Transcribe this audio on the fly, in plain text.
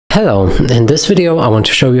Hello, in this video I want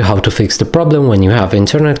to show you how to fix the problem when you have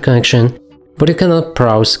internet connection, but you cannot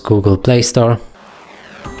browse Google Play Store.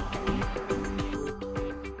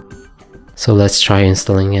 So let's try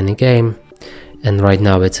installing any game, and right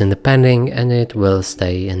now it's in the pending and it will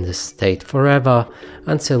stay in this state forever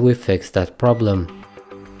until we fix that problem.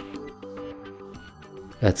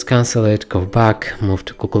 Let's cancel it, go back, move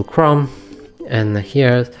to Google Chrome, and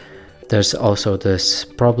here there's also this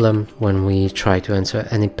problem when we try to enter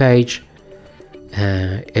any page,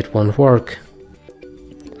 it won't work.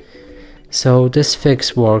 So this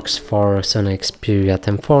fix works for Sony Xperia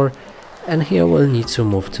 10.4, and here we'll need to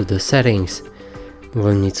move to the settings.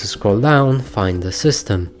 We'll need to scroll down, find the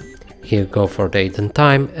system. Here go for date and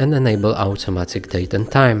time and enable automatic date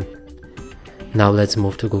and time. Now let's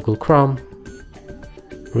move to Google Chrome,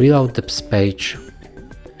 reload this page,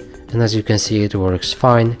 and as you can see it works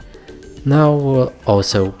fine. Now we'll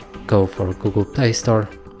also go for Google Play Store,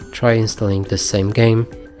 try installing the same game.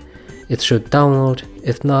 It should download,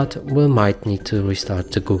 if not we might need to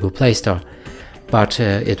restart the Google Play Store. But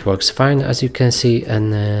it works fine as you can see,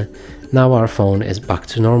 and now our phone is back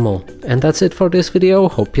to normal. And that's it for this video,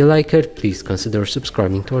 hope you like it, please consider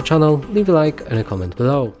subscribing to our channel, leave a like and a comment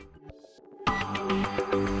below.